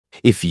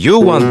If you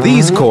want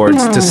these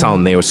chords to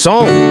sound near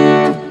song,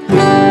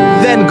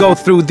 then go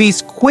through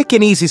these quick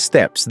and easy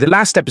steps. The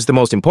last step is the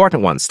most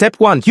important one. Step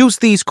 1, use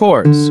these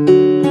chords.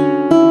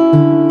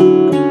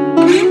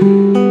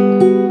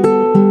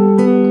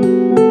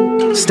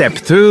 Step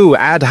 2,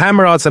 add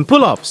hammer odds and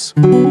pull-ups.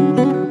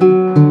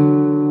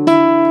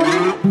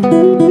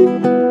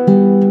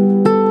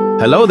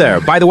 Hello there.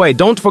 By the way,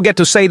 don't forget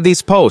to save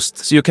these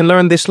posts so you can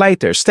learn this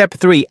later. Step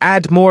 3,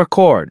 add more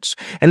chords.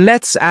 And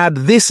let's add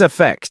this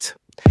effect.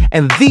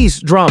 And these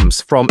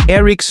drums from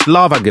Eric's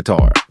lava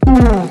guitar.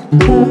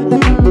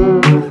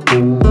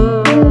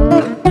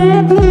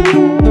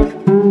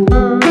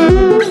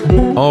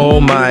 Oh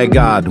my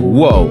God.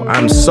 Whoa,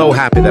 I'm so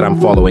happy that I'm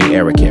following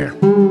Eric here.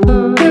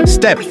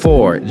 Step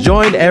 4,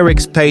 join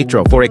Eric's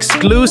Patreon for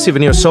exclusive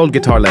and your soul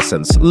guitar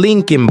lessons.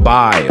 Link in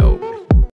bio.